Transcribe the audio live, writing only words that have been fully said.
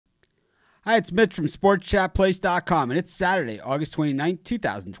Hi, it's Mitch from SportsChatPlace.com, and it's Saturday, August 29th,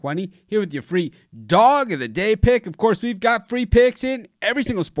 2020, here with your free Dog of the Day pick. Of course, we've got free picks in every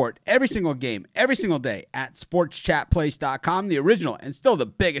single sport, every single game, every single day at SportsChatPlace.com, the original and still the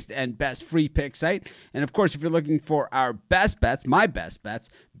biggest and best free pick site. And of course, if you're looking for our best bets, my best bets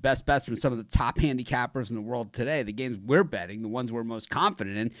from some of the top handicappers in the world today, the games we're betting, the ones we're most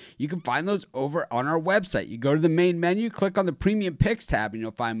confident in, you can find those over on our website. You go to the main menu, click on the Premium Picks tab, and you'll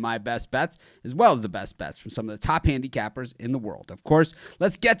find my best bets, as well as the best bets from some of the top handicappers in the world. Of course,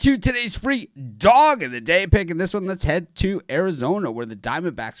 let's get to today's free Dog of the Day pick. And this one, let's head to Arizona, where the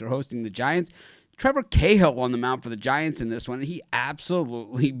Diamondbacks are hosting the Giants. Trevor Cahill on the mound for the Giants in this one. He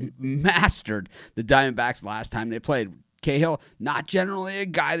absolutely mastered the Diamondbacks last time they played. Cahill, not generally a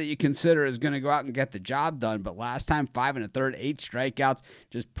guy that you consider is going to go out and get the job done, but last time, 5 1/3, 8 strikeouts,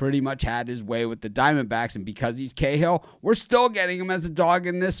 just pretty much had his way with the Diamondbacks, and because he's Cahill, we're still getting him as a dog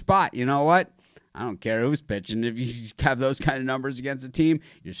in this spot. You know what? I don't care who's pitching. If you have those kind of numbers against a team,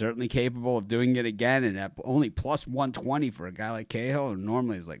 you're certainly capable of doing it again, and at only plus 120 for a guy like Cahill, who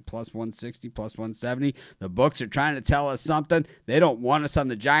normally is like plus 160, plus 170. The books are trying to tell us something. They don't want us on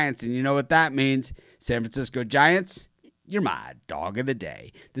the Giants, and you know what that means. San Francisco Giants, you're my Dog of the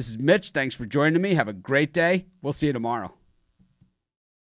Day. This is Mitch. Thanks for joining me. Have a great day. We'll see you tomorrow.